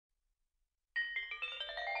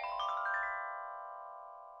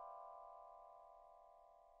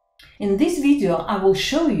In this video, I will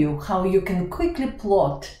show you how you can quickly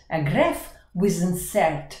plot a graph with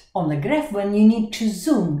insert on the graph when you need to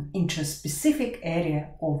zoom into a specific area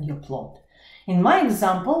of your plot. In my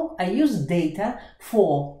example, I use data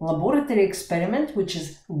for laboratory experiment, which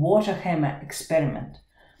is water hammer experiment.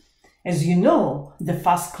 As you know, the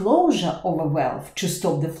fast closure of a valve to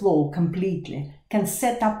stop the flow completely can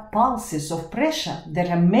set up pulses of pressure that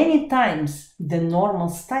are many times the normal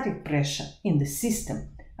static pressure in the system,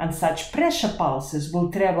 and such pressure pulses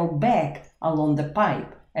will travel back along the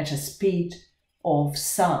pipe at a speed of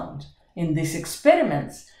sound. In these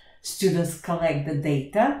experiments, students collect the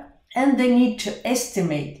data and they need to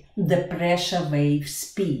estimate the pressure wave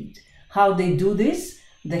speed. How they do this?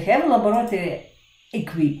 They have laboratory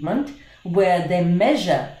equipment where they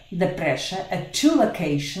measure the pressure at two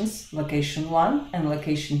locations, location 1 and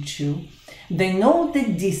location 2. They know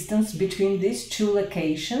the distance between these two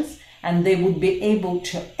locations and they would be able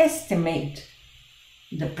to estimate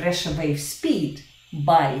the pressure wave speed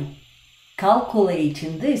by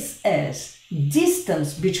calculating this as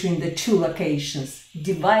distance between the two locations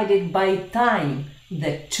divided by time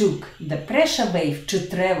that took the pressure wave to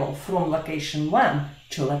travel from location 1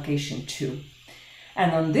 to location 2.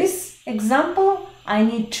 And on this example, I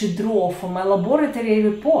need to draw for my laboratory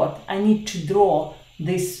report, I need to draw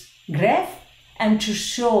this graph and to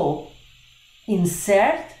show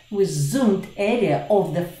insert with zoomed area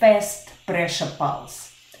of the fast pressure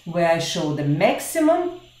pulse, where I show the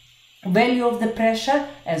maximum value of the pressure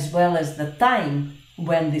as well as the time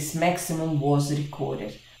when this maximum was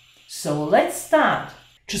recorded. So let's start.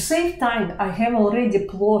 To save time, I have already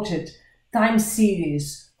plotted time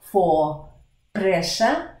series for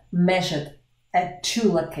pressure measured at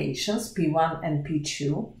two locations, P1 and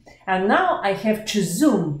P2. And now I have to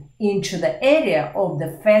zoom into the area of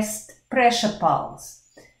the fast pressure pulse.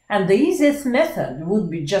 And the easiest method would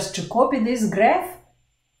be just to copy this graph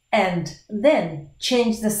and then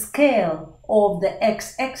change the scale of the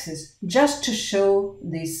x-axis just to show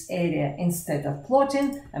this area instead of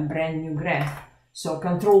plotting a brand new graph. So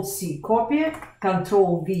Ctrl+C copy,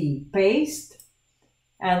 Ctrl+V paste,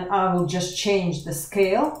 and I will just change the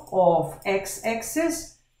scale of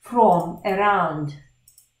x-axis from around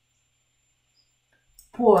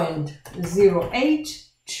 0.08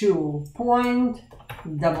 to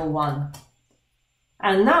 0.11.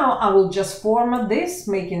 And now I will just format this,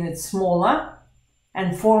 making it smaller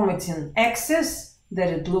and formatting axis that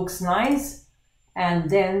it looks nice, and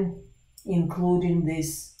then including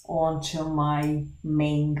this onto my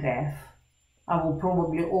main graph. I will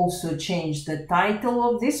probably also change the title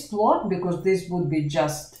of this plot because this would be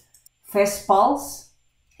just fast pulse.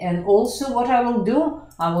 And also what I will do,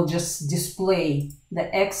 I will just display the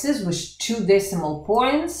axis with 2 decimal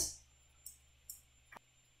points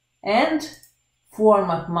and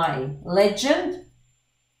format my legend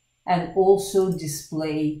and also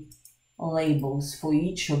display labels for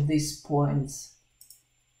each of these points.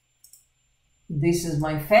 This is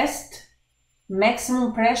my fast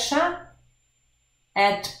maximum pressure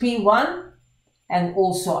at P1, and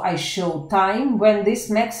also I show time when this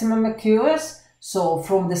maximum occurs. So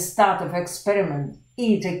from the start of experiment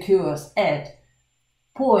it occurs at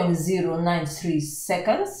 0.093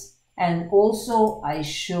 seconds, and also I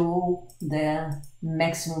show the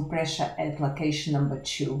maximum pressure at location number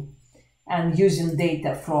 2. And using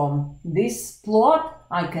data from this plot,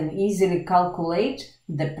 I can easily calculate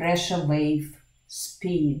the pressure wave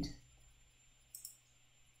speed.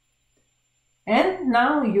 And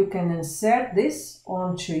now you can insert this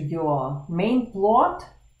onto your main plot.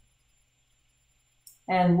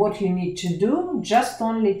 And what you need to do, just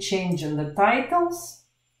only change in the titles,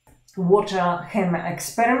 water hammer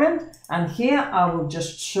experiment, and here I will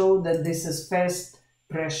just show that this is fast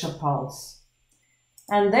pressure pulse.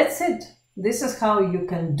 And that's it. This is how you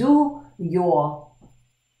can do your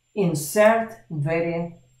insert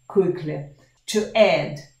very quickly. To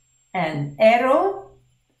add an arrow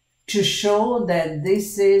to show that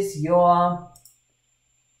this is your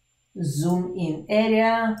zoom in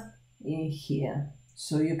area in here.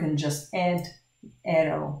 So you can just add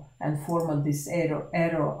arrow and format this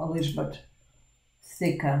arrow a little bit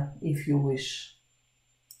thicker if you wish.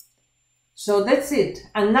 So that's it.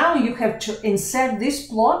 And now you have to insert this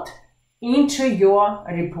plot into your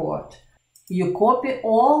report. You copy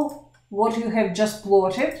all what you have just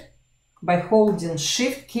plotted by holding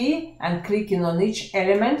Shift key and clicking on each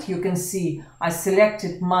element. You can see I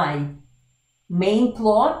selected my main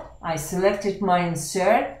plot, I selected my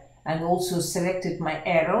insert, and also selected my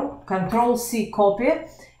arrow. Ctrl+C copy,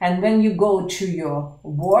 and when you go to your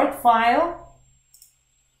Word file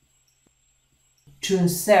to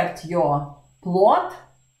insert your plot,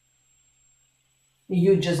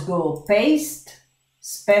 you just go paste,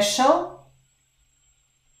 special,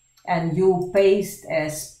 and you paste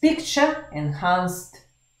as picture enhanced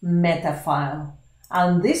meta file.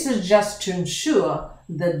 And this is just to ensure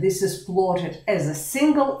that this is plotted as a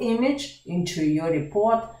single image into your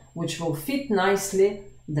report, which will fit nicely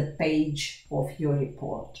the page of your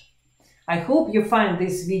report. I hope you find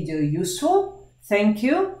this video useful. Thank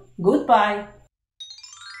you. Goodbye.